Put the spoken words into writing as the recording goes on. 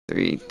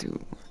3, 2,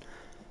 1.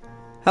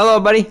 Hello,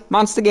 buddy.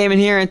 Monster Gaming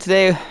here, and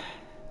today,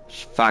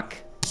 fuck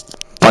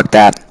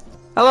that.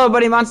 Hello,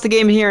 buddy. Monster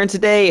Gaming here, and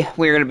today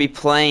we're gonna be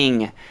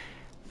playing.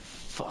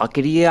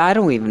 Fuckity, I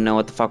don't even know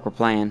what the fuck we're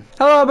playing.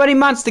 Hello, buddy.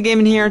 Monster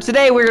Gaming here, and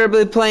today we're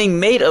gonna be playing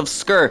Maid of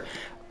Sker.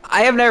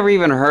 I have never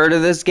even heard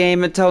of this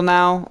game until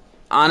now.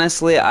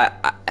 Honestly,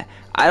 I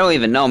don't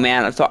even know,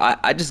 man. So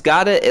I just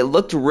got it. It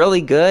looked really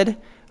good.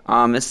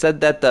 It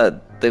said that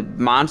the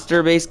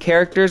monster-based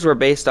characters were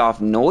based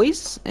off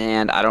noise,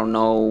 and I don't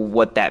know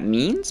what that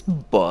means,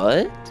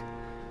 but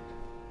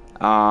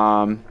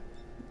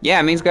yeah,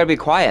 it means gotta be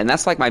quiet, and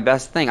that's like my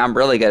best thing. I'm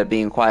really good at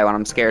being quiet when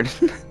I'm scared.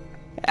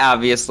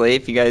 Obviously,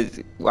 if you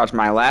guys watched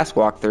my last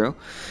walkthrough,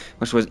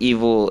 which was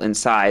Evil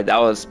Inside, that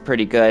was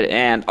pretty good.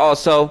 And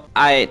also,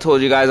 I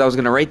told you guys I was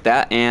gonna rate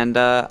that, and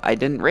I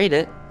didn't rate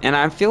it, and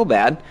I feel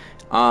bad.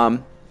 I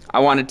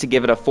wanted to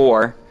give it a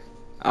 4.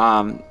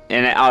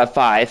 And out of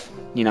 5,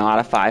 you know,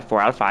 4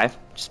 out of 5,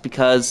 just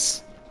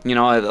because, you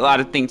know, a lot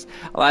of things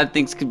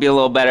could be a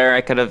little better.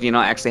 I could have, you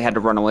know, actually had to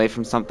run away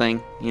from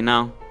something, you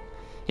know,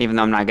 even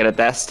though I'm not good at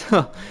that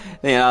still.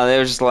 You know, there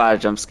was just a lot of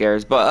jump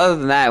scares, but other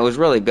than that, it was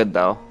really good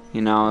though.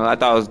 You know, I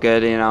thought it was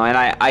good, you know, and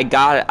I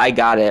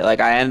got it. Like,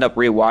 I ended up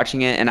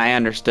rewatching it, and I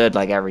understood,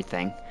 like,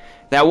 everything.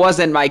 That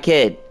wasn't my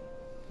kid.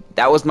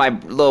 That was my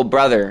little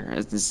brother.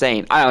 It's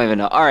insane. I don't even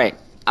know. Alright,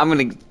 I'm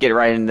gonna get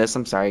right into this.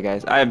 I'm sorry,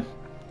 guys. I've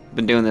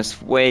been doing this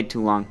way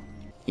too long.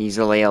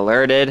 Easily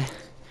alerted.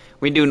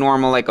 We do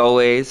normal like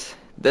always.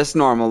 This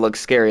normal looks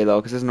scary, though,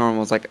 because this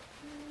normal is like...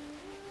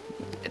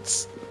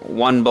 it's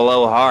one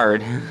below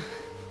hard.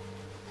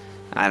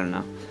 I don't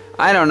know.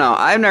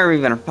 I've never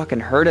even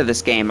fucking heard of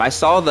this game. I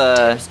saw the...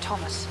 Dearest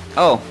Thomas.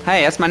 Oh,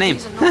 hey, that's my name.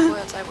 These are not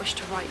words I wish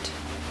to write.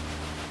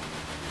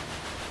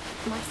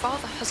 My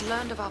father has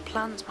learned of our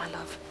plans, my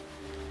love.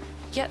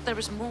 Yet there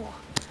is more.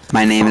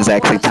 My name is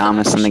actually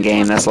Thomas in the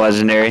game. That's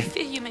legendary. I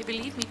fear you may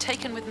believe me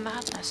taken with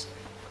madness.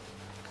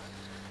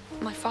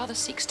 My father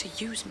seeks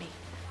to use me,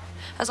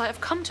 as I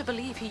have come to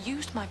believe he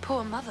used my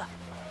poor mother.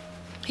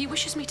 He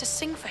wishes me to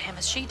sing for him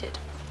as she did.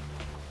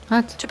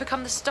 What? To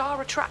become the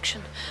star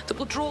attraction that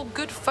will draw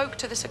good folk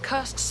to this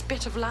accursed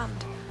spit of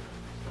land.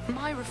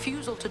 My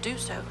refusal to do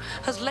so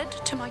has led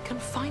to my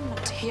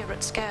confinement here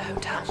at Sker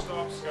Hotel.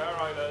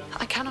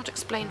 I cannot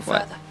explain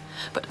further,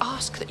 but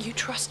ask that you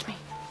trust me.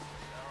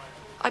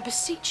 I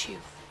beseech you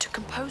to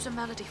compose a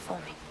melody for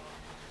me,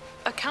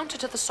 a counter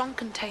to the song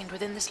contained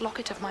within this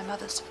locket of my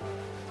mother's.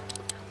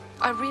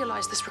 I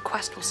realize this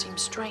request will seem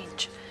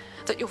strange,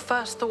 that your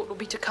first thought will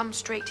be to come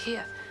straight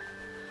here,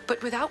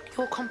 but without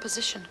your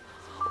composition,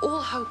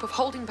 all hope of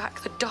holding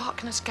back the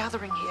darkness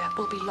gathering here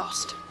will be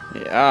lost.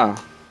 Yeah.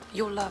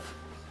 Your love,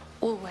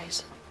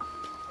 always,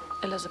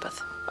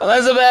 Elizabeth.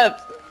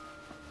 Elizabeth!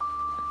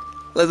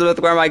 Elizabeth,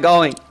 where am I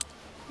going?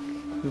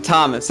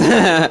 Thomas.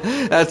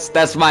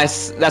 that's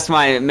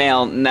my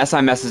mail, and that's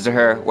my message to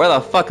her. Where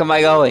the fuck am I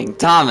going?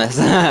 Thomas.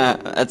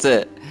 That's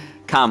it.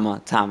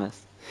 Comma,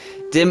 Thomas.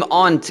 Dim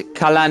ont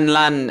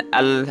kalanlan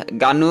al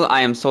ganu.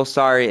 I am so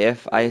sorry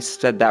if I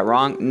said that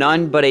wrong.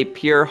 None but a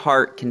pure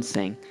heart can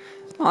sing.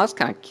 Oh, that's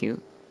kind of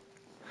cute.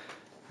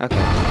 Okay.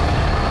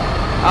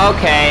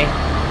 Okay.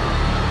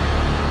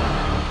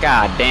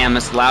 God damn,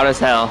 it's loud as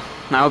hell.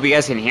 I hope you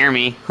guys can hear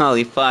me.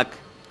 Holy fuck.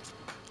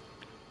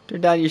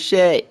 Turn down your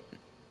shit.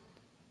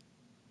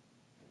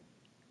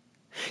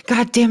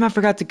 God damn, I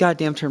forgot to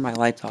goddamn turn my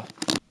lights off.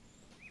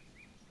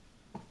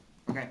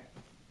 Okay.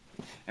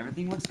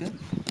 Everything looks good.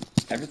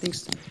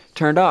 Everything's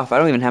turned off. I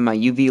don't even have my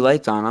UV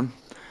lights on.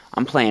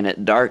 I'm playing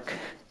it dark.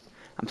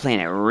 I'm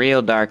playing it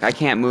real dark. I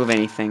can't move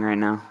anything right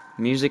now.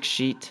 Music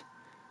sheet.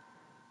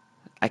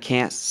 I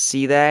can't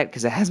see that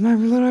because it has my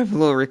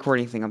little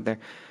recording thing up there.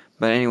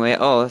 But anyway,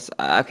 oh,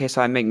 okay,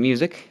 so I make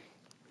music.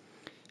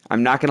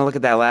 I'm not going to look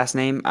at that last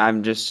name.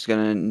 I'm just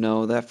going to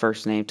know that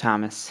first name,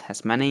 Thomas.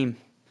 That's my name.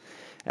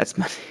 That's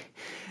my...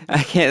 I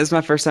can't... This is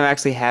my first time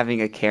actually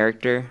having a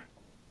character.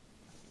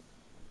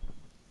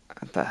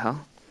 What the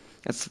hell?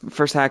 That's the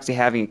first time actually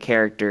having a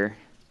character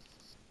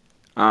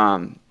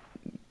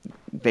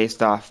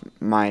based off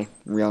my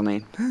real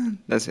name.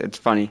 It's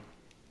funny.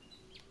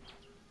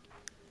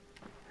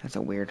 That's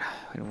a weird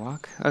way to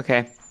walk.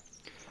 Okay.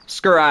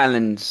 Sker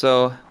Island.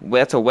 So,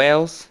 that's a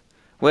Wales.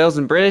 Wales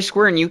and British.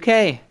 We're in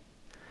UK.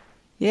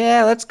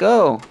 Yeah, let's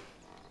go.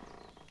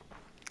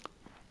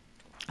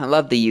 I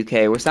love the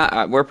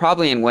UK. We're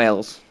probably in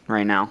Wales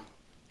right now.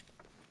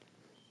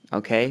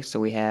 Okay, so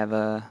we have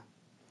a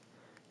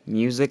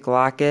music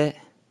locket.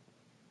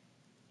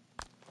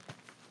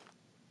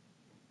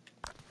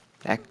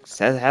 That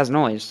says it has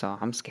noise, so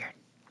I'm scared.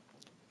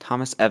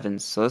 Thomas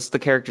Evans. So that's the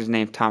character's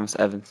name, Thomas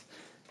Evans.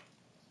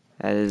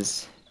 That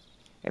is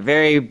a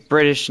very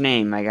British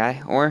name, my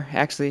guy. Or,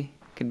 actually,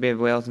 could be a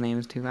Wales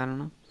name too, I don't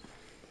know.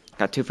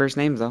 Got 2 first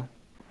names, though.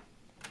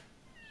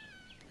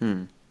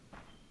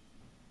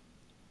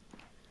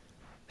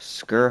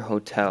 Sker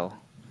Hotel.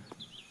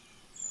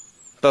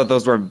 Thought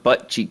those were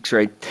butt cheeks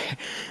right there.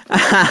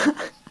 I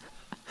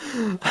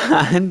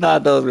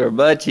thought those were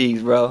butt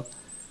cheeks, bro.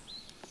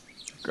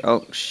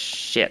 Oh,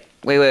 shit.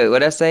 Wait, what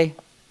did I say?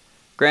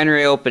 Grand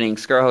reopening,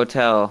 Sker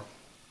Hotel.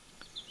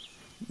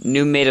 The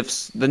new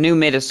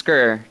Maid of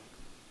Sker.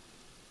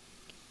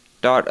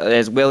 Daughter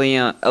is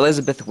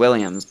Elizabeth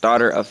Williams,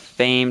 daughter of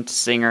famed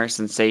singer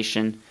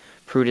sensation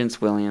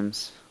Prudence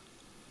Williams.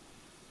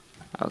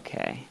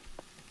 Okay.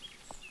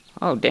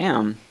 Oh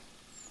damn.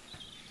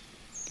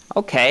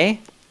 Okay,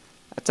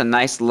 that's a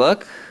nice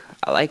look.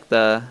 I like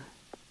the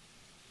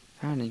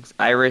surroundings.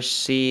 Irish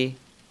Sea,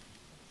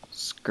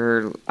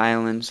 Sker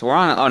Island. So we're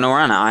on. Oh no,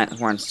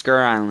 we're on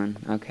Sker Island.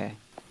 Okay.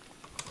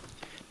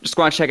 Just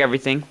want to check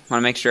everything. Want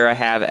to make sure I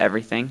have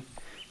everything,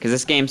 because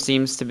this game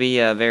seems to be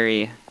a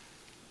very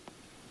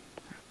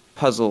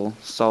puzzle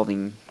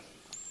solving.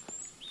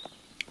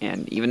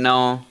 And even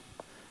though I'm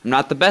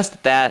not the best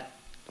at that,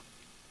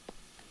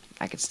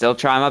 I could still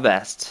try my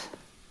best.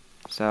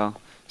 So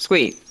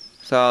sweet.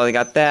 So they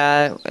got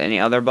that.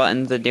 Any other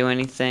buttons that do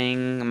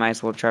anything? I might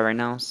as well try right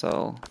now.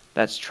 So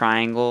that's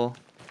triangle.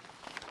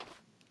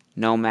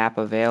 No map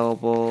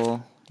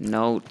available.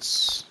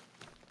 Notes.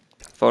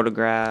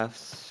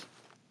 Photographs.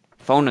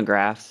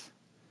 Phonographs.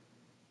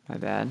 My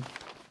bad.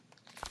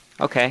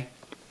 Okay.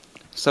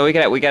 So we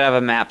gotta have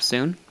a map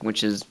soon,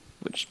 which would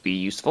be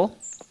useful.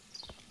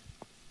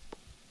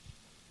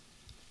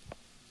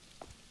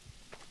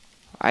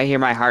 I hear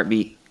my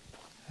heartbeat.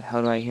 How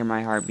do I hear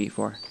my heartbeat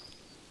for?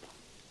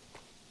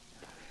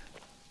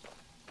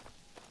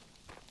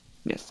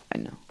 Yes, I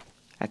know.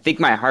 I think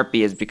my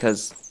heartbeat is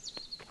because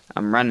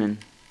I'm running.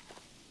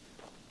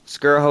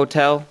 Sker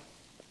Hotel.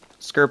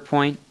 Sker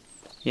Point.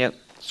 Yep.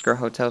 Sker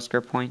Hotel,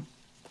 Sker Point.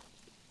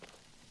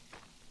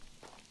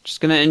 Just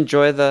gonna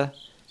enjoy the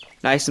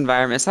nice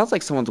environment. It sounds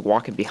like someone's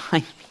walking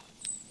behind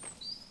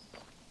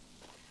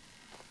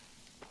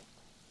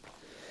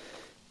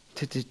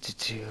me.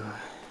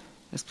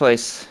 This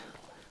place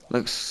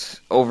looks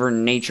over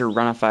nature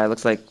runified.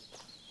 Looks like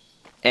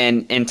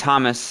in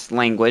Thomas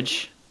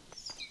language.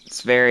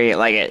 It's very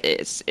like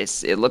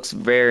it looks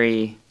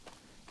very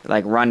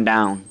like run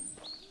down.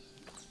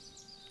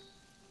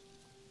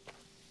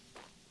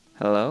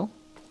 Hello?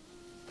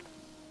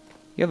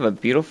 You have a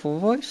beautiful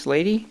voice,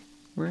 lady.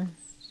 Where?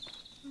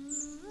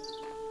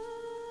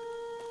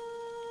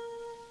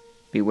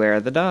 Beware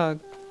of the dog.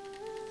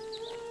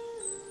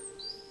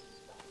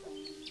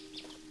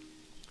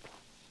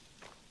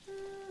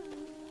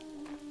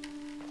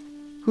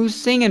 Who's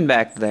singing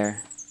back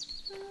there?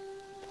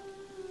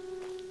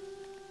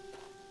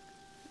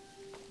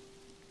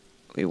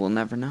 We will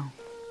never know.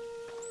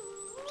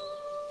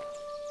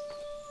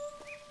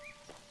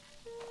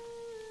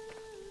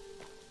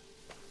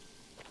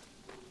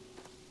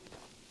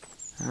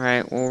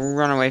 Alright, we'll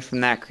run away from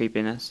that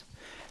creepiness.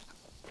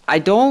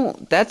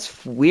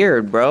 That's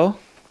weird, bro.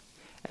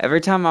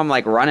 Every time I'm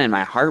like running,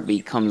 my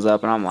heartbeat comes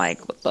up and I'm like,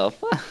 what the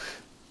fuck?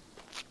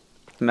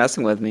 It's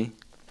messing with me.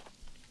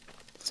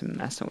 It's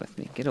messing with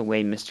me. Get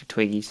away, Mr.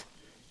 Twiggies.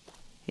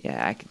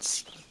 Yeah, I can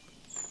see.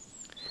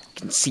 I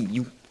can see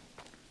you.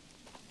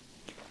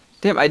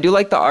 Damn, I do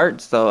like the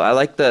arts though. I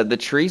like the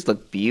trees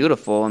look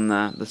beautiful and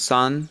the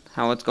sun,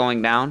 how it's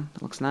going down.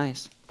 It looks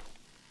nice.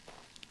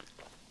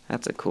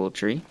 That's a cool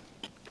tree.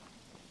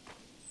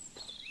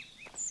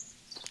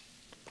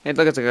 Hey,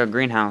 look, it's like a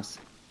greenhouse.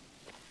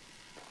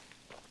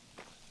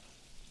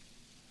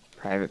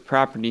 Private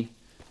property.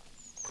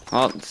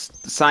 Well, the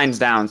sign's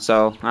down,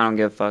 so I don't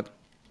give a fuck.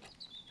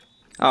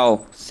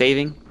 Oh,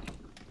 saving?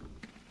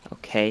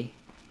 Okay.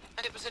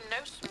 And it was in no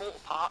small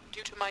part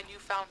due to my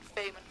newfound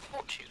fame and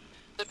fortune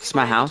that we It's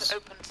my were able house. to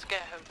open Sker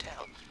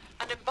Hotel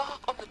and embark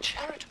on the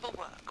charitable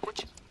work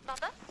which...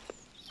 Mother?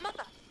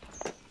 Mother?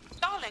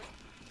 Darling,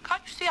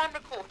 can't you see I'm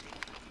recording?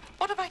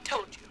 What have I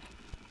told you?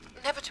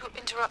 Never to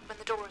interrupt when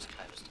the door is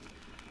closed.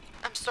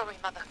 I'm sorry,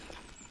 Mother.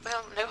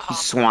 Well, no harm. You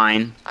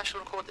swine. I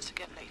shall record this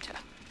again later.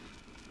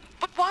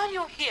 But while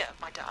you're here,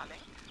 my darling,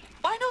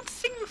 why not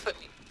sing for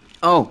me?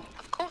 Oh,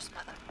 Of course,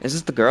 Mother. is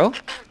this the girl?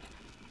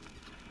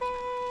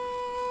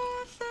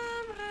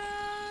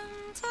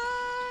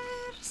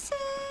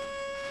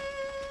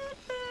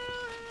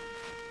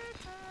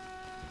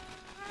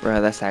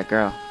 Bro, that's that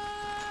girl.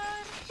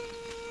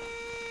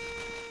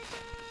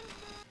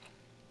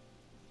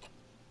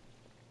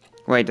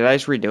 Wait, did I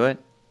just redo it?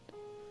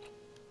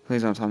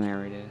 Please don't tell me I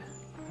redid it.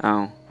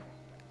 Oh.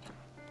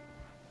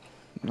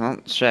 Well,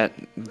 shit.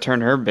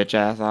 Turned her bitch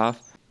ass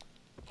off.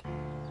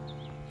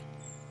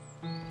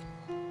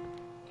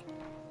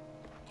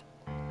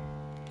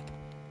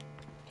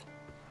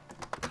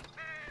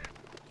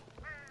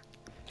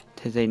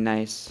 Tis a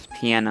nice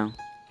piano.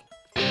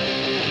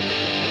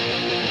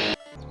 I'm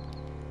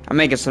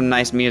making some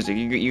nice music.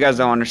 You guys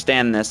don't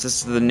understand this.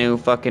 This is the new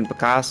fucking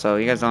Picasso.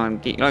 You guys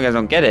don't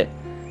get it.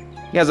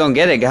 You guys don't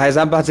get it, guys.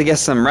 I'm about to get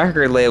some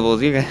record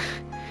labels. You guys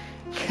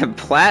get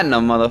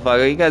platinum,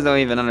 motherfucker. You guys don't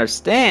even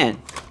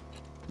understand.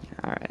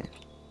 All right.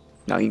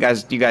 No, you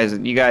guys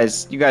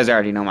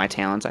already know my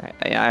talents. I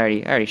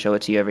already show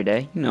it to you every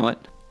day. You know it.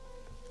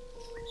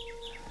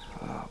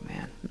 Oh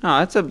man.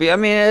 No, it's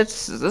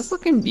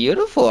looking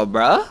beautiful,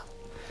 bruh.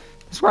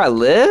 That's where I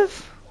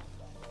live.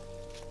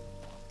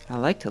 I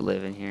like to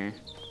live in here.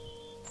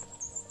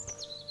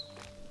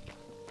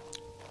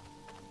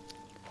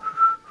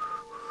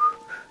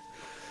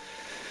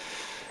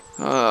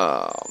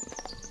 Oh,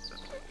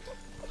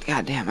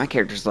 god damn, my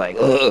character's like,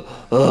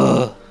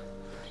 ugh.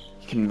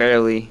 He can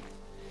barely.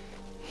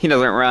 He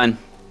doesn't run.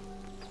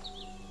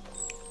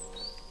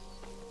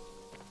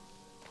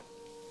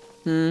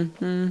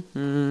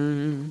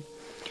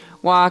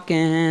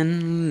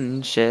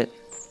 Walking shit.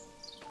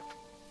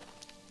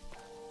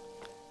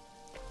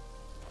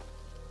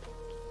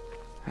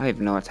 I don't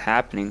even know what's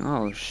happening.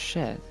 Oh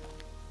shit.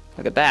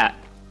 Look at that.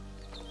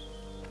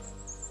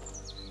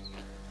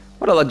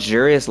 What a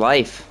luxurious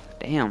life.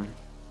 Damn.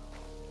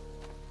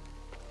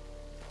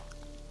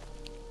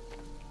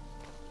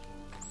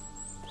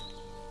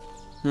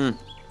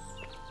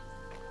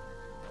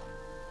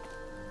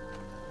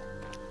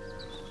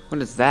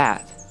 What is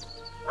that?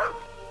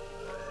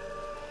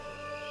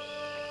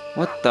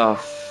 What the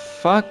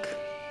fuck?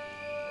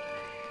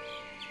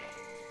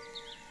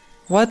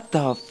 What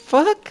the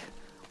fuck?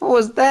 What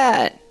was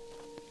that?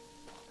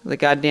 The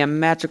goddamn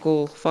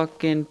magical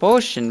fucking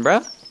potion,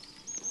 bruh.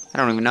 I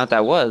don't even know what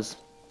that was.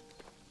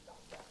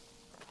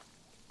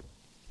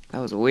 That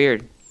was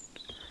weird.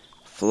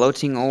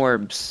 Floating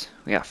orbs.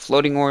 We got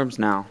floating orbs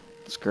now.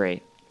 That's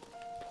great.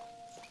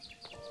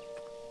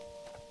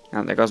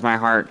 Oh, there goes my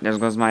heart. There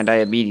goes my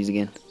diabetes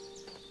again.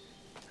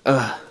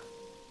 Ugh.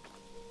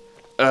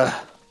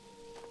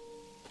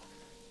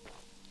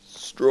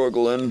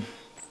 Struggling.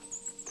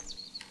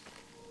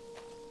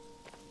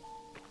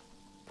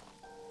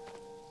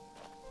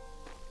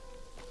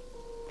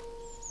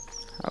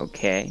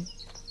 Okay.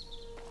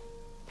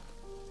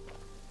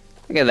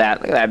 Look at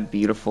that. Look at that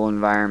beautiful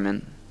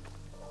environment.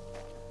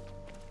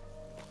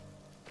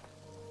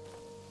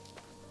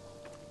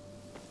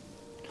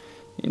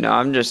 You know,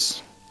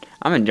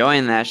 I'm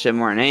enjoying that shit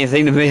more than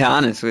anything, to be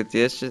honest with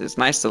you. It's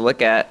nice to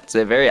look at. It's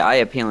very eye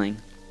appealing.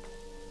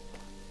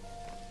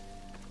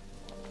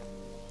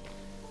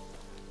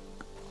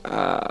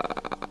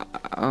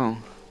 Oh.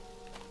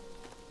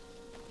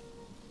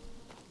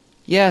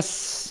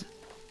 Yes!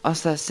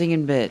 Us that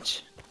singing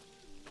bitch.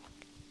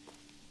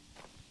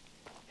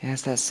 Yeah,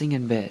 it's that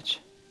singing bitch.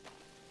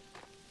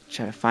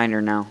 Try to find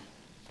her now.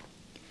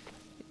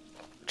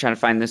 Trying to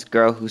find this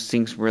girl who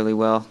sings really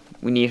well.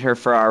 We need her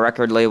for our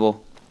record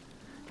label.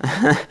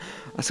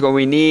 That's what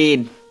we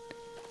need.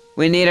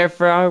 We need her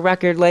for our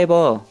record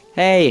label.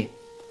 Hey,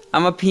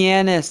 I'm a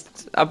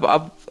pianist.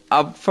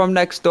 I'm from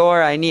next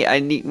door. We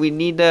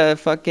need to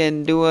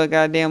fucking do a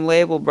goddamn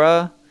label,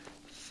 bruh.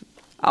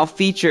 I'll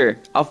feature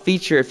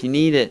if you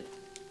need it.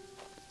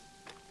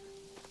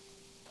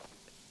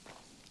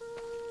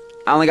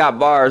 I only got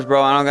bars,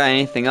 bro. I don't got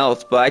anything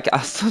else, but I'll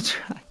still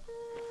try.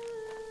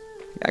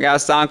 I got a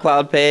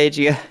SoundCloud page.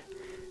 You gotta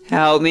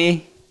help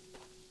me.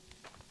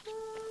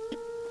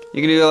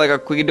 You can do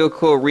we can do a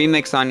cool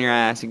remix on your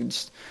ass. You can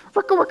just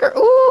worker,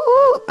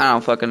 ooh. I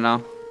don't fucking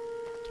know.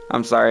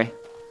 I'm sorry.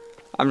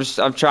 I'm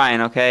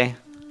trying, okay?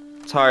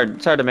 It's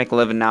hard to make a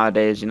living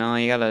nowadays, you know?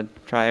 You gotta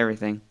try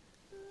everything.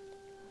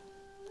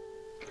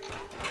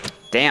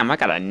 Damn, I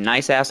got a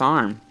nice ass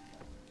arm.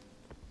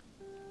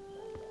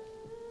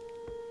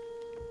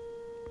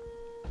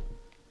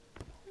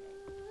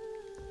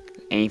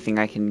 Anything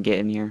I can get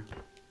in here?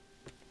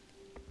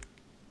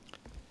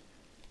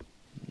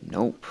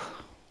 Nope.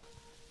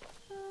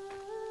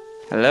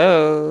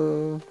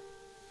 Hello?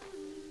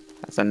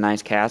 That's a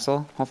nice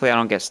castle. Hopefully I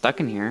don't get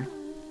stuck in here.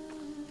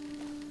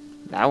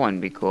 That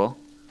wouldn't be cool.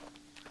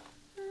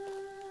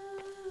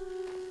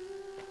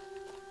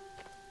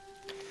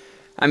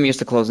 I'm used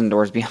to closing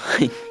doors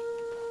behind me.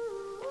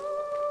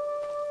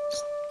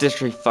 Just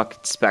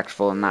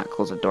disrespectful and not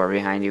close a door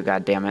behind you,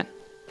 god damn it.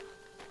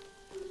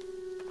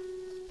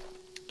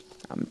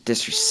 I'm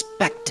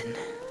disrespecting.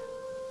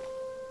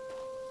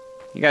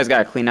 You guys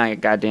gotta clean out your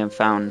goddamn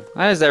fountain.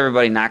 Why does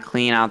everybody not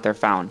clean out their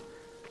fountain?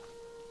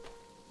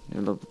 They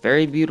look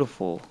very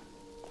beautiful.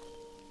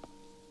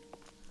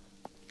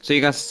 So you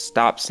guys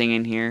stop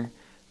singing here?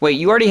 Wait,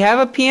 you already have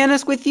a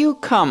pianist with you?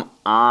 Come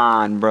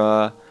on,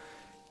 bruh.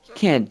 You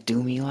can't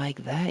do me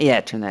like that.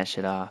 Yeah, turn that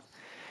shit off.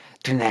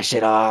 Turn that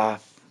shit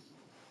off.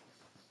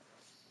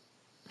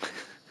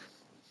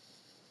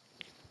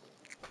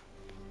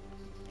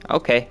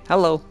 Okay,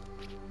 hello.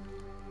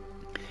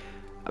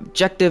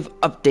 Objective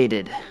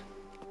updated.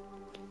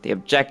 The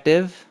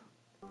objective.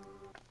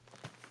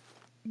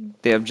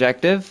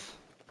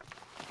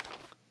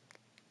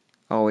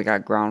 Oh, we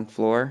got ground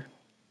floor.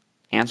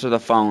 Answer the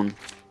phone.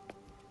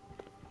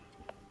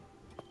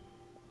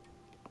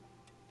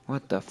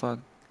 What the fuck?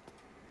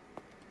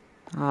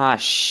 Ah,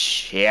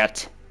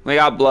 shit. We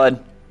got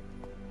blood.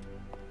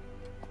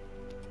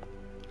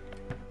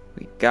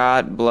 We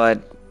got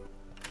blood.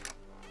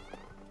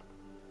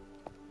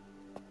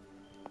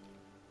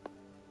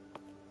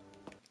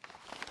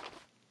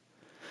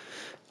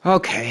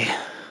 Okay.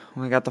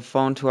 We got the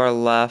phone to our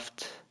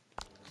left.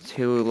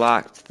 Two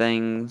locked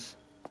things.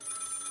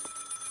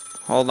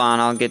 Hold on,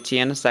 I'll get to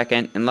you in a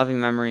second. In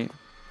loving memory.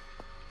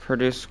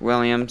 Produce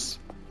Williams.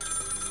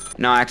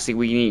 No,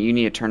 actually, you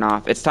need to turn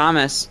off. It's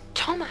Thomas.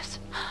 Thomas!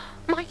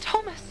 My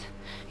Thomas!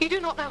 You do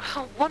not know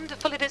how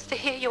wonderful it is to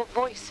hear your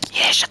voice.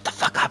 Yeah, shut the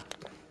fuck up.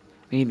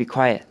 We need to be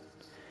quiet.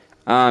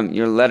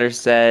 Your letter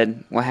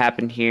said, what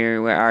happened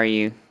here? Where are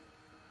you?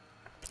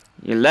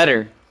 Your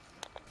letter.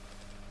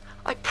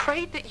 I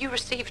prayed that you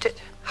received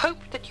it,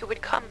 hoped that you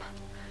would come.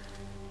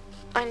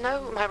 I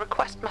know my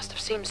request must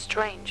have seemed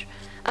strange,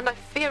 and I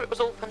fear it was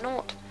all for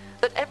naught,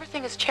 that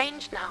everything has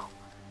changed now.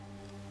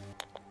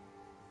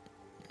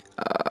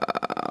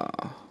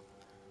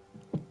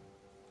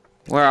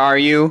 Where are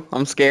you?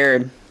 I'm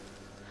scared.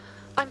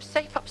 I'm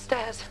safe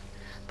upstairs,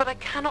 but I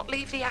cannot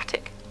leave the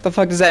attic. What the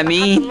fuck does that I've had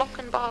to mean? lock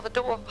and bar the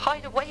door,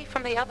 hide away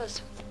from the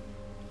others.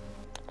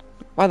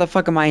 Why the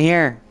fuck am I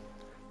here?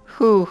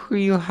 Who are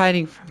you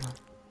hiding from?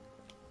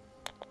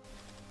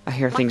 I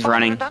hear My things father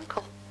running. and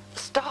uncle, the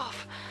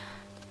staff.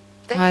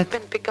 They've What?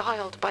 been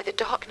beguiled by the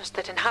darkness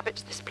that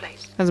inhabits this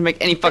place. Doesn't make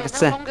any They fucking are no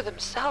sense. longer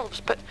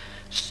themselves, but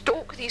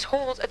stalk these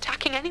halls,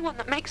 attacking anyone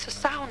that makes a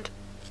sound.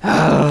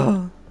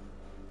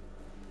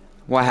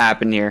 What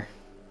happened here?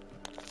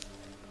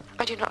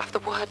 I do not have the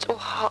words or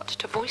heart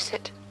to voice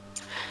it.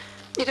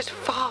 It is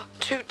far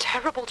too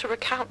terrible to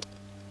recount.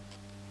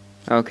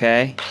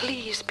 Okay.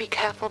 Please be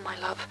careful, my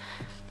love.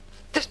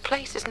 This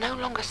place is no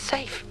longer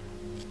safe.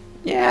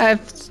 Yeah,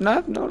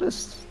 I've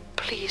noticed.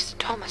 Please,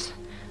 Thomas,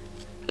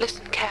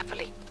 listen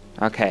carefully.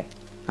 Okay,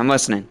 I'm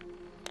listening.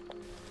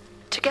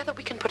 Together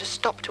we can put a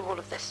stop to all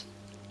of this.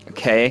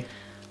 Okay.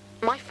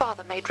 My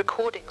father made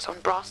recordings on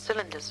brass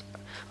cylinders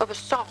of a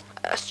song,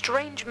 a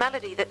strange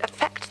melody that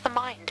affects the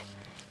mind.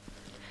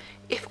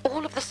 If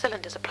all of the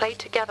cylinders are played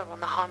together on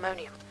the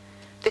harmonium,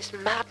 this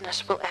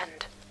madness will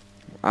end.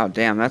 Oh,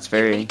 damn, that's You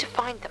very... need to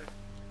find them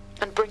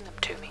and bring them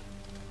to me.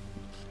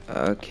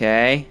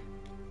 Okay.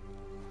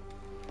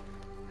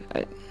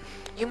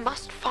 You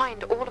must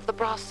find all of the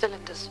brass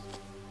cylinders.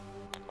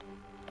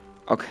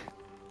 Okay.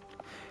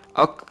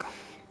 Okay.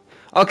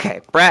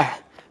 Okay,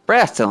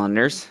 brass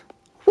cylinders.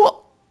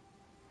 What?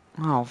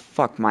 Oh,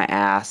 fuck my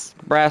ass.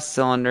 Brass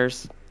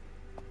cylinders.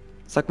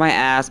 Suck my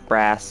ass,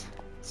 brass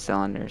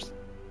cylinders.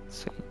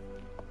 Sweet.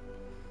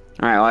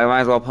 Alright, well, I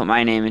might as well put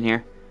my name in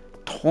here.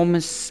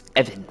 Thomas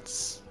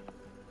Evans.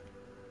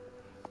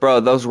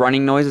 Bro, those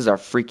running noises are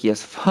freaky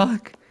as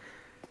fuck.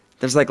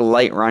 There's like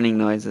light running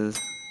noises.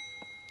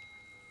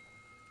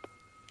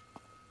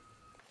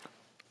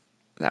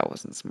 That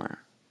wasn't smart.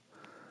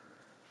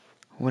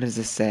 What does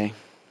this say?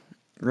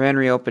 Grand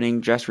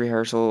reopening, dress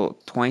rehearsal,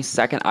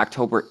 22nd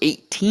October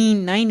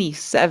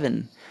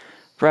 1897.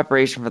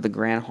 Preparation for the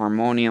Grand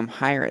Harmonium,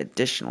 hire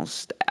additional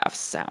staff,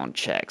 sound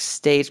checks,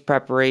 stage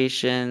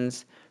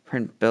preparations,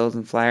 print bills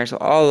and flyers. So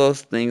all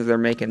those things, they're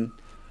making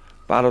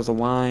bottles of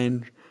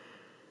wine.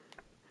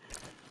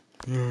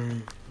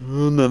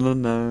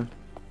 No.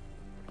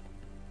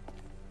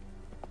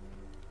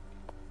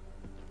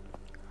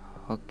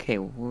 Okay,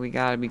 well, we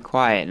gotta be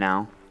quiet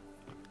now.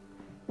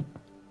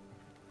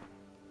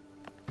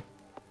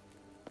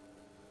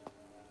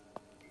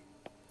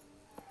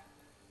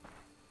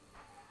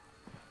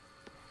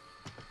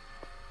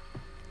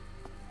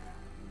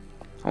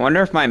 I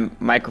wonder if my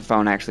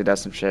microphone actually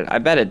does some shit. I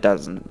bet it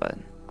doesn't, but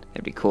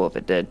it'd be cool if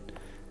it did.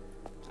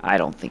 I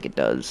don't think it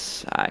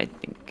does. I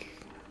think...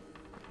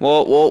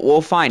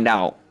 We'll find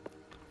out.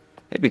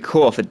 It'd be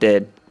cool if it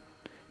did.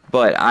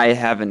 But I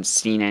haven't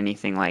seen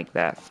anything like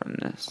that from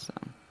this, so.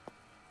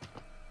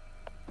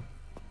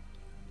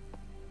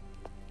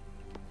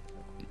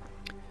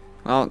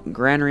 Well,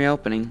 grand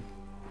reopening.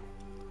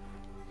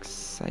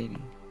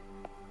 Exciting.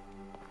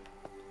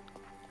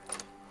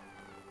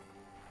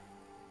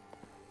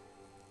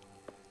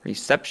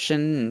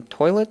 Reception and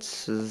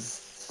toilets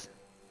is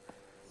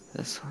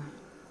this one.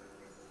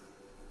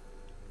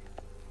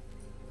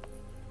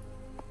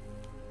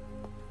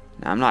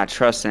 I'm not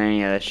trusting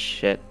any of this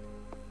shit.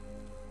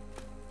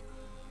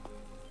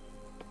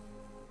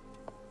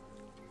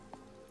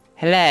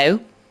 Hello?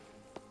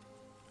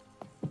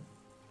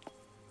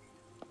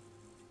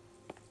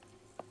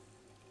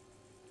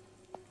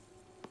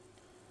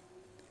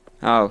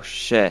 Oh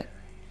shit.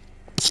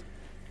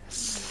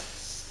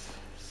 It's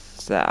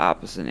the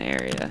opposite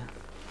area.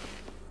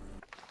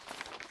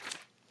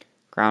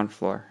 Ground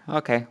floor.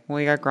 Okay, well,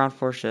 we got ground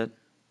floor shit.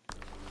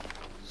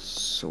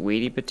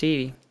 Sweetie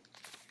patootie.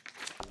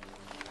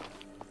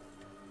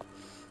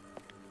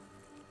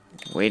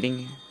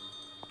 Waiting.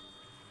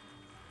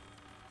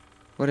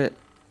 What it?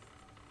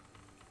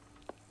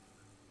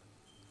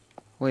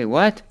 Wait,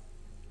 what?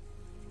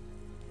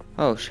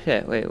 Oh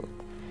shit, wait.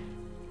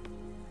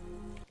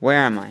 Where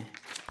am I?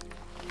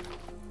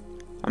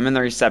 I'm in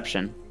the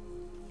reception.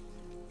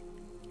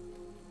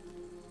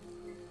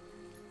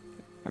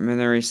 I'm in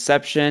the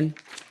reception,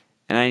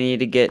 and I need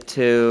to get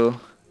to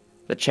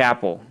the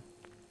chapel.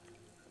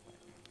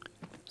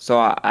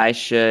 So I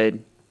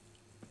should,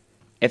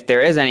 if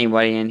there is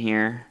anybody in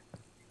here,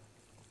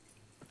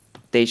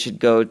 they should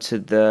go to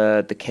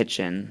the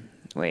kitchen.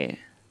 Wait.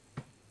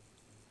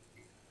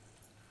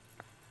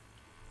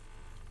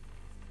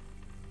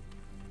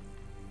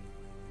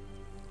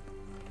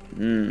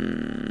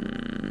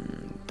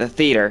 The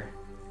theater.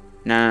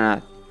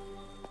 No.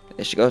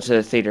 They should go to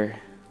the theater.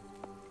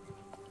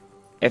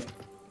 If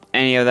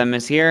any of them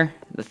is here,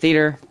 the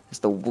theater is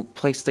the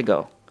place to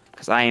go.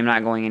 Because I am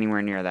not going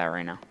anywhere near that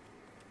right now.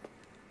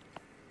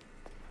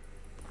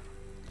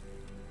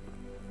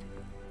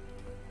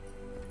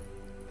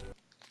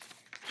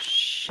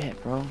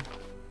 Shit, bro.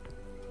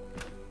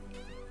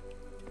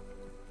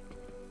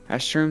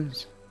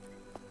 Restrooms?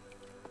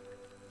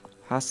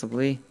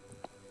 Possibly.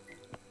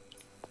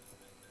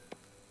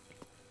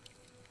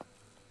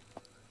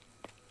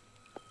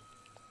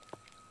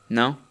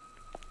 No?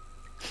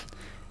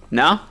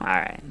 No?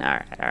 Alright,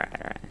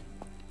 alright.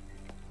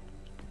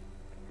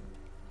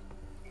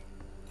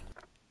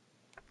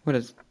 What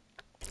is...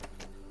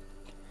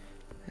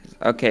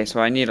 Okay, so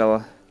I need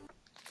a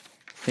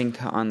thing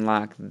to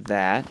unlock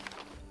that.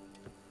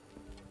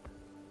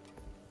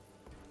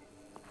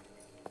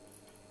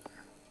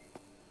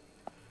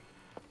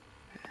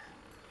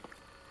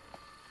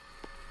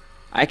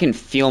 I can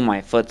feel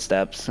my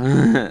footsteps.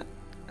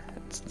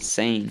 It's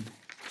insane.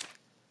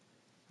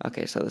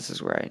 Okay, so this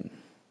is where I...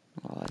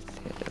 Well,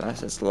 that's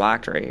just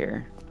locked right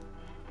here.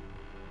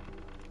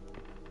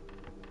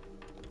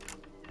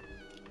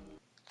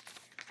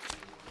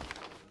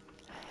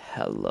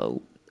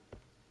 Hello.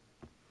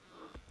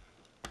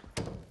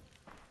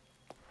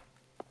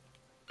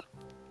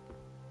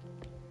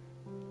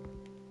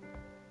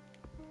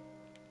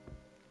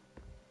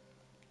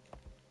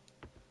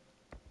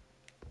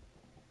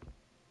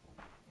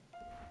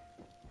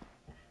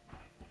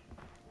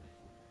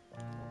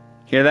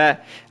 Hear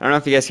that? I don't know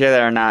if you guys hear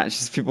that or not. It's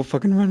just people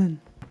fucking running.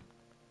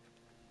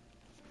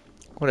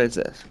 What is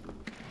this?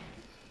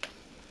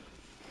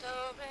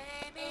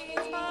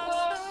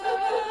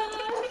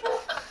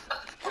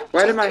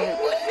 Why did my head...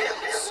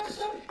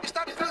 Is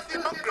that filthy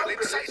mongrel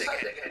inside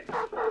again?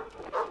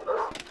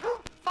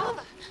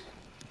 Father,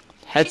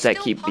 Headset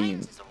keep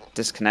being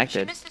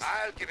disconnected.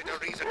 I'll give it a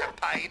reason to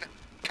pine.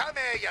 Come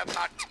here, you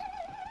mutt.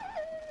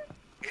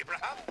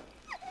 Abraham?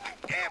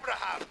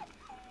 Abraham!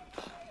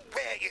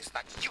 Where is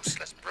that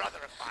useless brother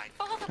of mine?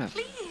 Father,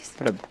 please.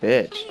 What a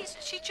bitch. Please,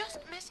 she just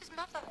misses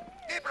Mother.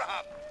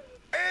 Abraham!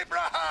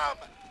 Abraham!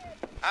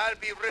 I'll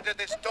be rid of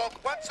this dog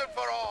once and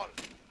for all.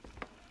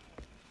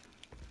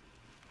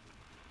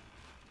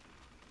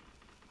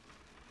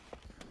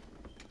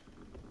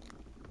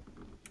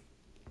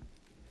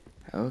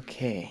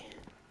 Okay.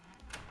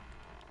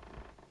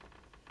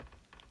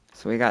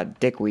 So we got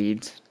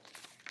dickweeds.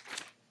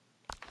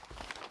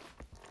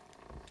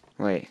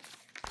 Wait.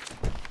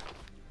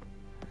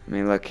 Let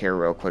me look here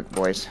real quick,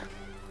 boys.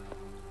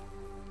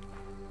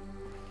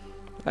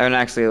 I haven't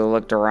actually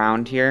looked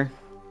around here.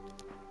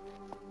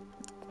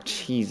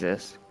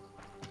 Jesus.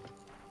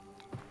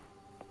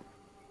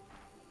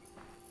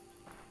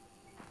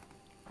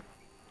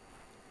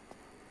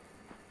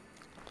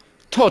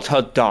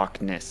 Total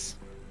darkness.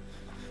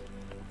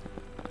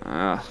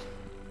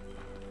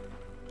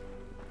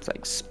 It's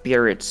like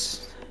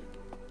spirits.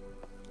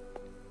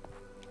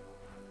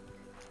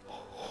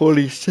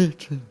 Holy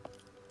Satan.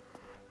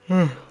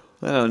 I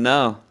don't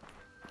know.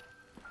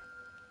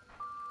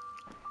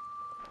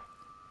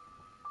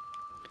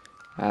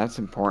 That's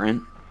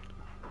important.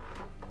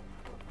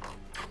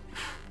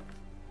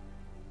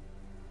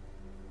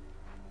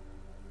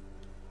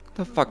 What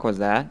the fuck was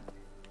that?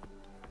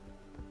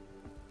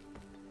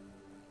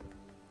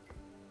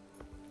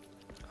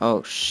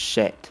 Oh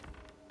shit.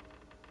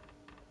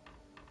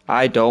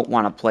 I don't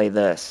want to play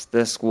this.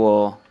 This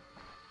will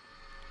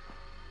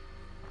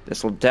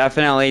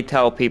definitely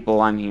tell people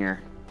I'm here.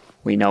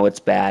 We know it's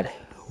bad.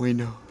 We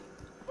know.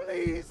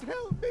 Please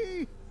help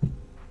me!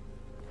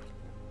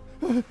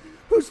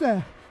 Who's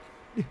there?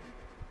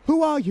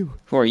 Who are you?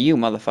 Who are you,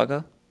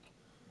 motherfucker?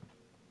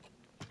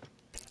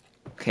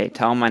 Okay,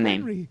 tell him my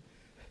name.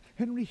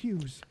 Henry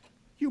Hughes.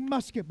 You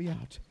must get me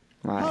out.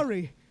 Why?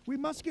 Hurry! We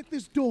must get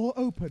this door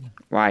open.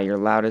 Why? You're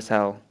loud as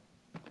hell.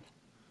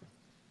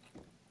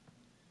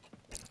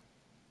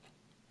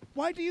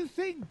 Why do you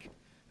think?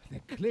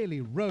 They're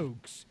clearly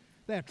rogues.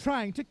 They're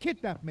trying to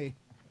kidnap me.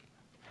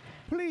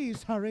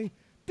 Please hurry.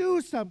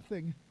 Do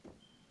something.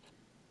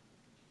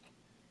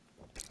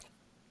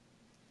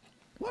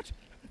 What?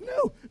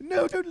 No!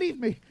 No, don't leave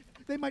me.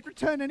 They might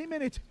return any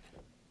minute.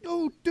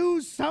 Oh,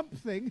 do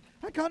something.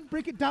 I can't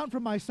break it down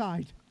from my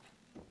side.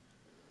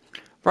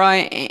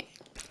 Right.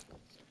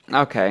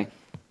 Okay.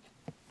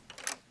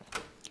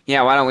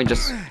 Yeah, why don't we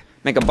just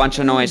make a bunch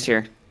of noise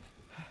here?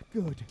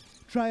 Good.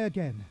 Try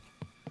again.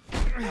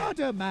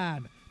 Harder,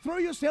 man. Throw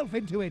yourself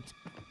into it.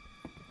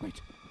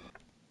 Wait.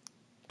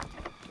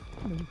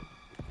 No.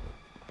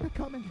 They're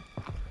coming.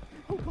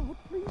 Oh, God,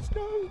 please,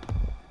 no.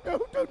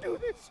 No, don't do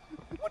this.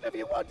 Whatever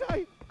you want,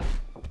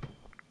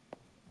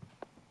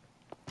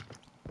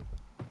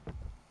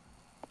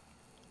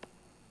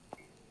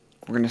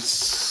 We're gonna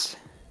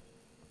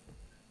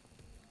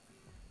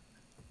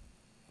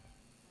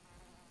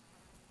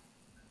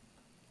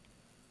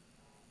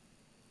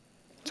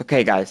It's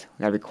okay, guys.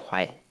 We gotta be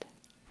quiet.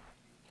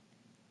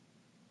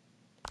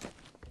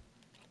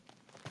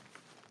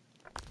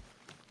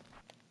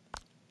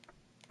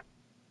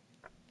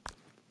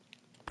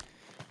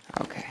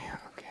 Okay.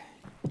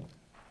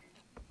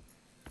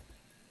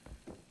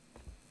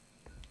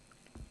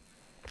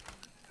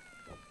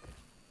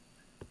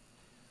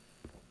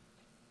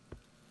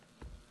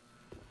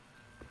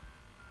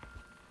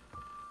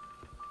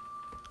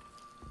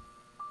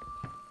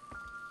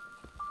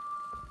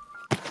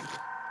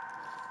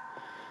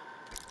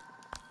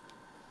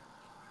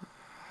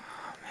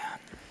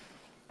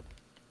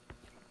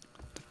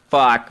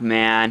 fuck,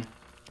 man.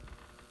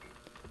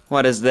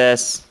 What is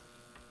this?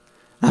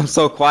 I'm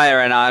so quiet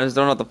right now. I just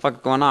don't know what the fuck is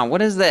going on.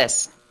 What is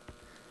this?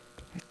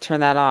 Turn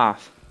that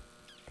off.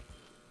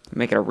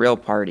 Make it a real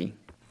party.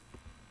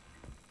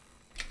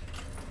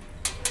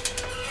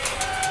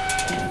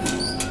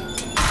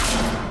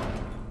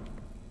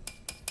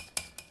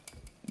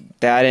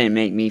 That didn't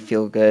make me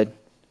feel good.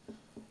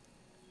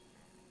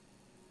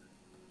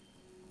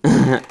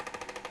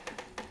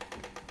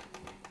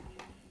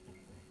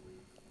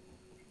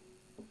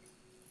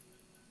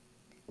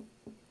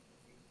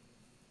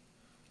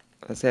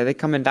 Let's say, are they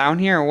coming down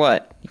here or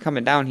what? You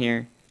coming down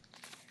here?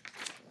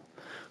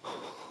 Oh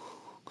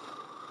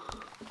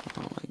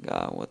my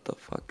god, what the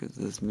fuck does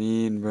this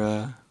mean,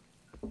 bruh?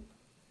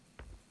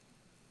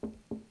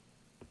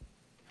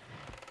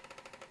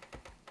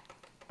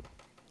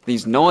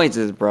 These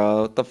noises,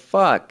 bro. What the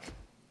fuck?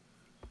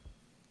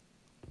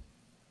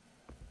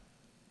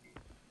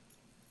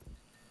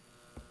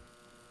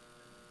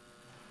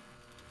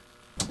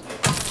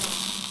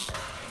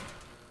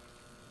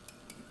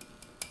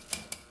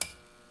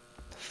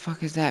 The fuck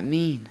does that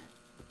mean?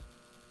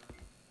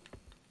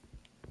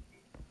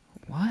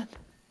 What?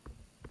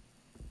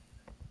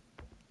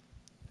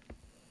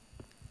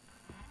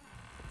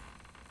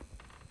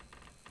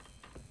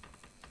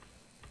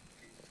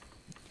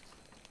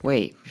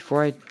 Wait,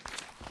 before I...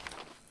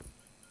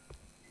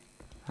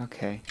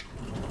 Okay.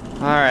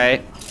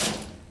 Alright.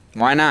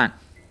 Why not?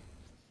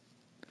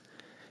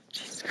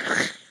 Jesus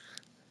Christ.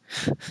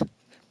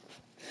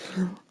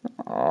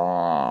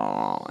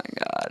 Oh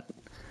my god.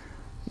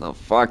 The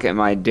fuck am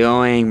I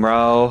doing,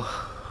 bro?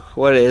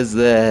 What is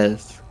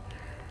this?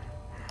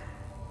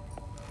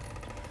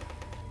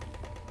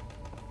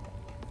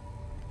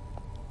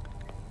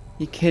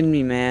 You kidding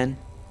me, man?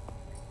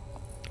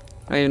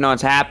 I don't even know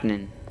what's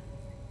happening.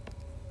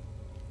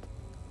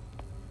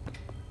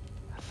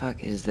 The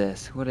fuck is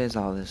this? What is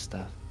all this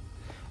stuff?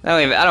 I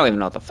don't even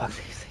know what the fuck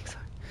these things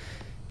are.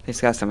 They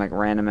just got some like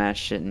random ass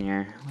shit in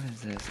here. What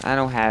is this? I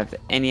don't have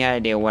any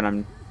idea what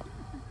I'm...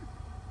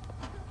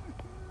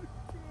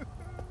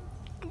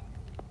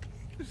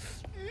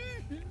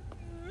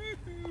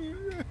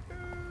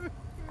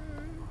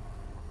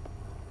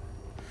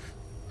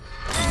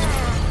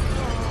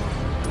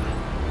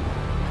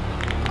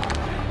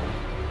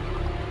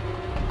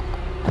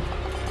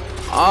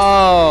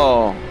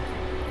 Oh!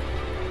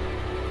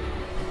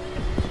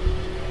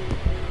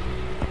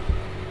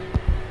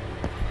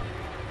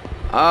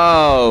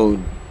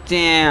 Oh,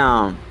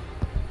 damn.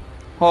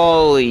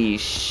 Holy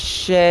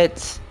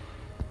shit.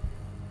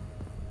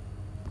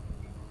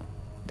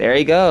 There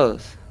he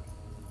goes.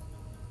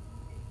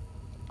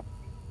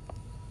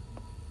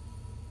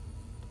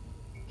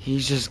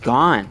 He's just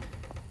gone.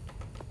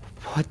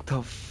 What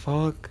the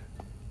fuck?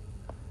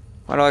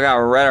 Why do I got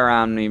red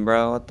around me,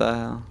 bro? What the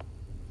hell?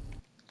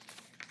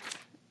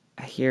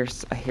 I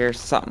hear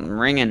something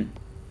ringing.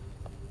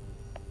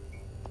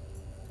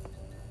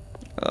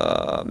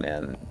 Oh,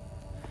 man.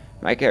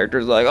 My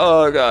character's like,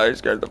 oh god, you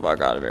scared the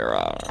fuck out of me.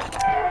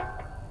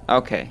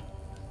 Okay.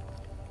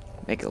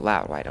 Make it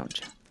loud, why don't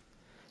you?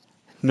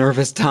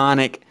 Nervous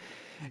tonic.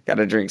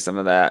 Gotta drink some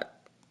of that.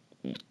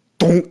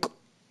 Donk.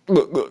 There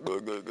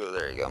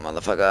you go,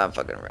 motherfucker. I'm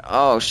fucking...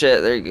 Oh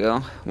shit, there you go.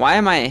 Why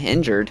am I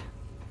injured?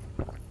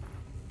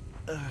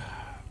 Doesn't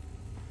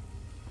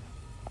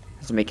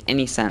make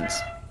any sense.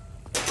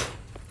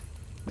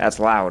 That's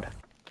loud.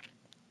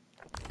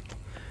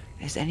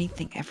 Does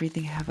everything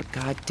have a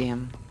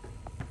goddamn...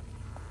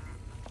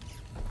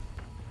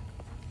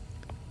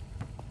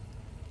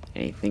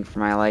 Anything for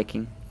my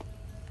liking?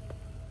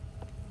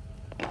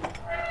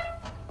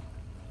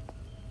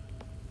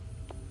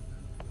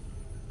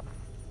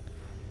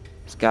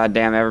 This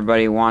goddamn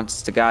everybody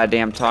wants to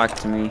goddamn talk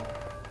to me.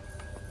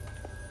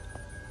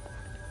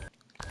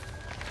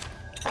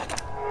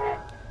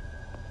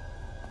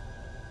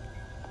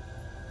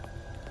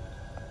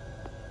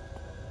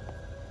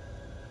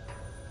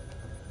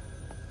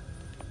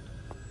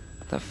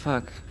 The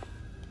fuck?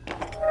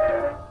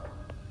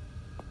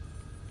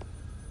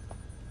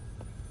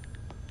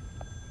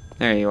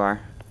 There you are.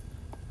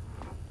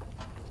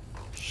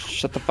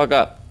 Shut the fuck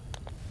up.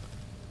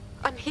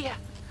 I'm here.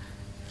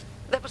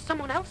 There was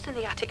someone else in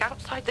the attic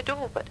outside the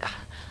door, but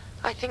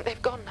I think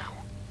they've gone now.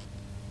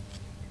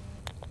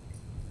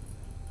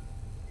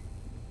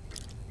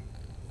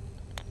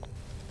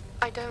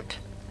 I don't.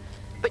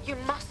 But you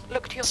must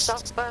look to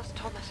yourself first,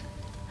 Thomas.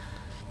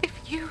 If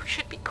you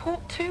should be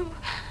caught too...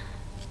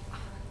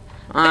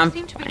 They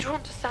seem to be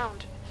drawn to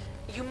sound.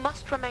 You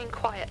must remain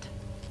quiet.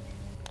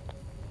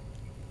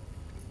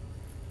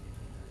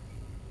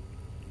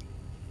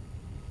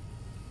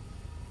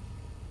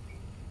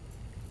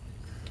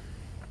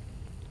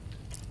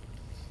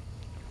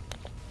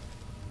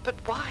 But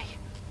why?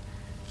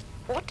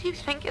 What do you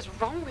think is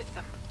wrong with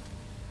them?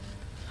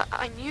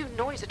 I knew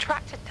noise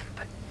attracted them,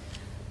 but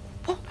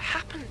what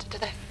happened to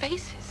their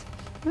faces?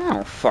 I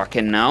don't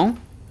fucking know.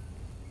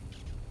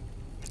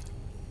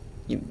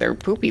 They're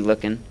poopy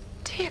looking.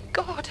 Dear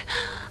God,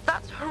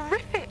 that's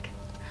horrific.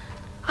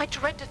 I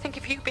dread to think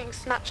of you being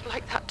snatched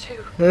like that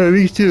too.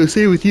 Me too.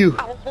 Same with you.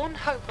 Our one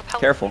hope of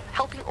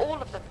helping all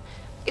of them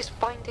is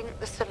finding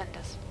the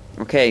cylinders.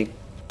 Okay.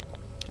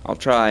 I'll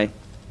try.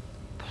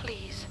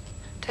 Please,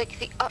 take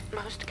the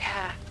utmost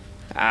care.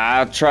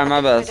 I'll try my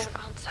If they best.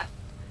 don't answer,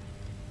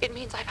 it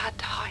means I've had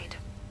to hide.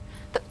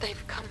 That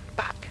they've come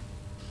back.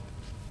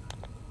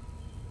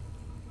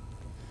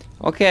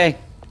 Okay.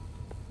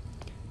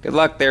 Good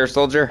luck there,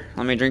 soldier.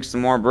 Let me drink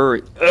some more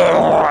brewery.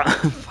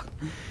 Ugh.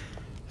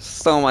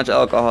 So much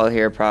alcohol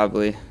here,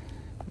 probably.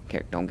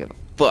 Don't give a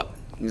fuck.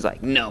 He's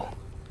like, no.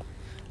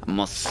 I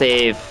must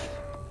save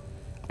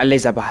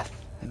Elizabeth.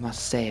 I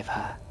must save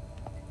her.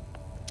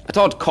 At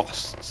all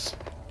costs.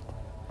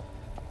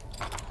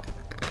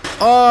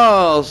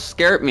 Oh,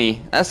 scared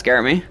me. That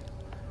scared me.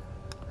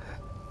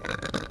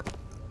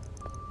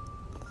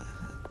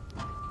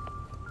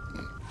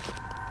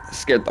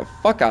 Scared the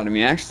fuck out of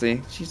me,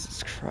 actually.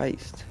 Jesus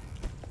Christ.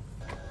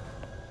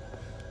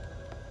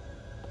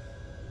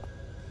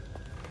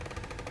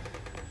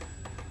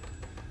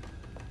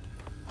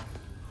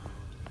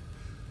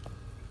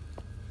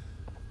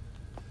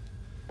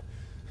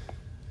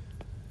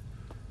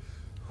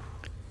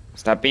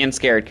 Stop being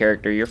scared,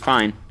 character. You're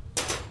fine.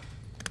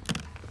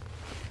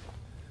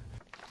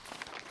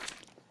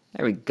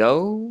 There we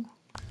go.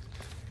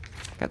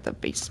 Got the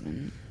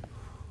basement.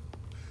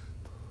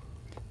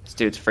 This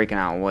dude's freaking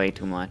out way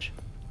too much.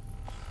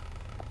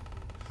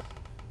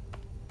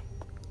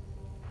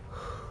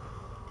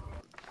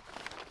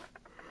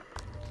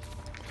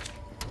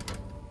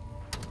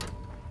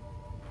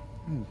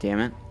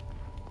 Damn it.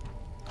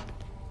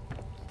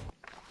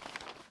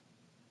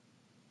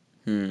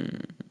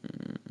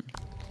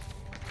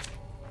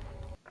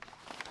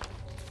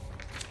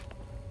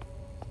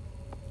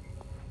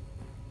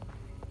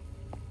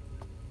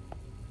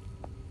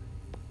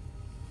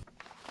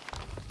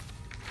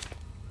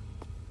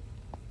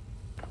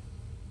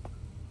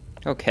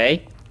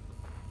 Okay.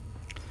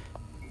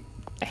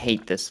 I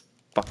hate this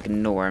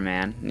fucking door,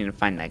 man. I need to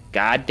find that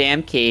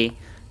goddamn key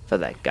for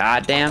that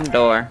goddamn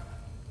door.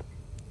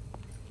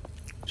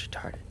 It's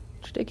retarded.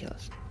 It's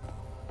ridiculous.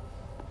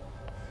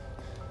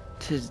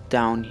 Tis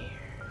down here.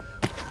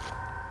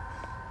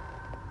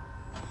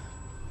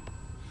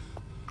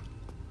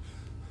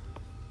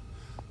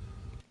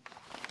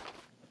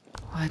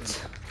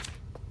 What?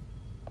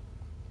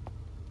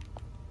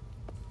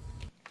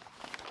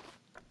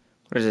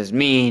 What does this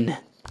mean?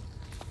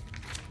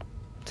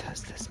 What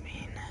does this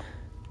mean?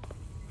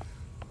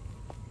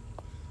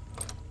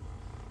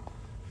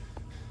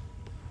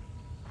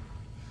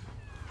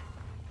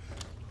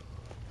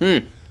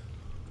 What?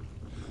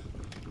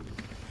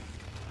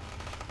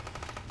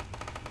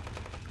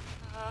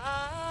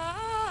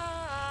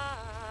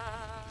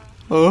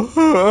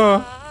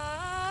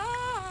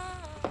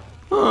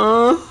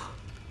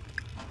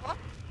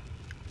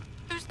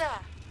 Who's there?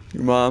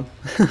 Your mom.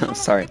 I'm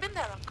sorry. Have you been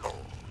there, Uncle?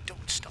 Oh,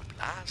 don't stop,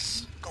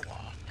 lass. Go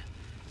on.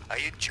 I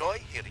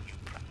enjoy hearing you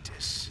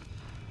practice.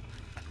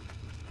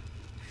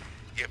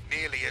 You've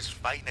nearly as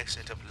fine a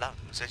set of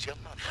lungs as your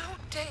mother. How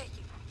dare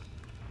you?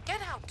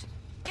 Get out!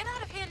 Get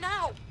out of here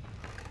now!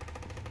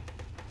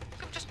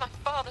 I'm just my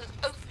father's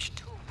oafish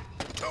tool.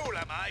 Tool,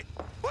 am I?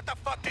 What the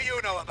fuck do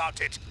you know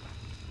about it?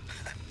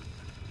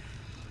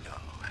 No.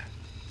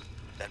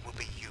 That will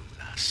be you,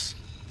 lass.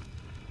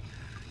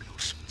 You'll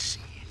soon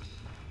see.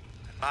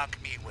 And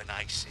mark me when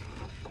I say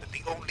that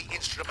the only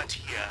instrument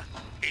here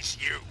is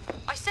you.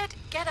 I said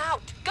get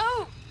out!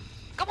 Go!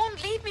 Go on,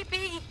 leave me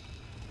be!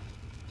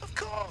 Of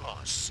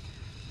course.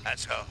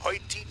 As her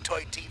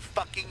hoity-toity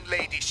fucking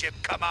ladyship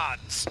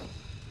commands.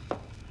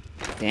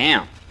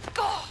 Damn.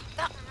 God,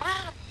 that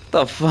man!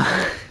 The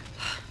fuck?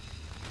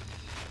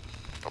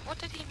 But what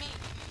did he mean?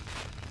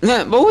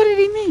 Yeah, but what did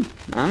he mean?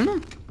 I don't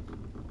know.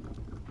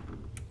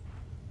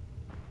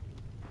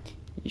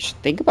 You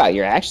should think about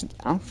your actions.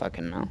 I don't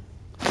fucking know.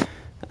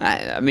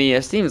 I mean,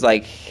 it seems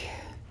like you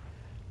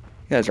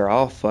guys are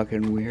all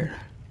fucking weird.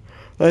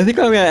 I think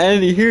I'm gonna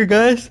end it here,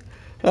 guys.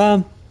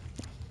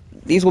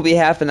 These will be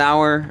half an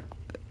hour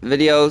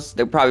videos.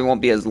 They probably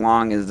won't be as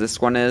long as this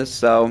one is.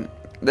 So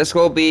this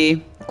will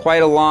be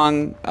quite a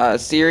long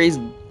series,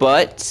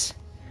 but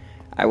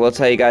I will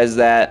tell you guys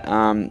that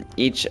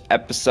each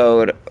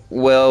episode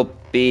will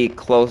be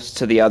close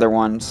to the other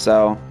one.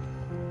 So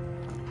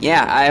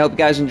yeah, I hope you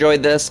guys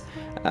enjoyed this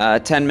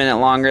 10-minute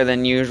longer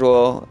than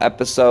usual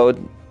episode.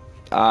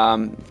 If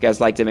you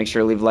guys liked it, make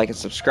sure to leave a like and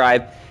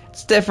subscribe.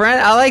 It's different.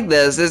 I like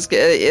this.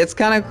 It's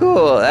kind of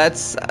cool.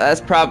 That's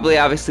probably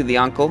obviously the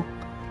uncle.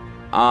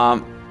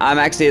 I'm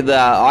actually, the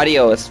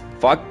audio is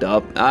fucked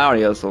up. The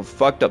audio is so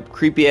fucked up,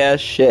 creepy ass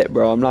shit,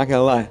 bro. I'm not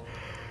gonna lie.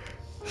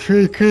 It's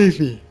really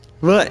creepy.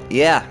 But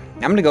yeah,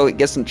 I'm gonna go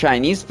get some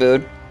Chinese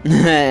food,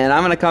 and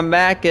I'm gonna come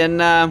back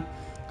and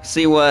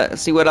see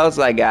what else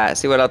I got.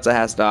 See what else it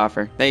has to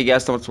offer. Thank you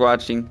guys so much for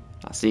watching.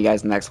 I'll see you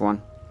guys in the next one.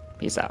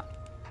 Peace out.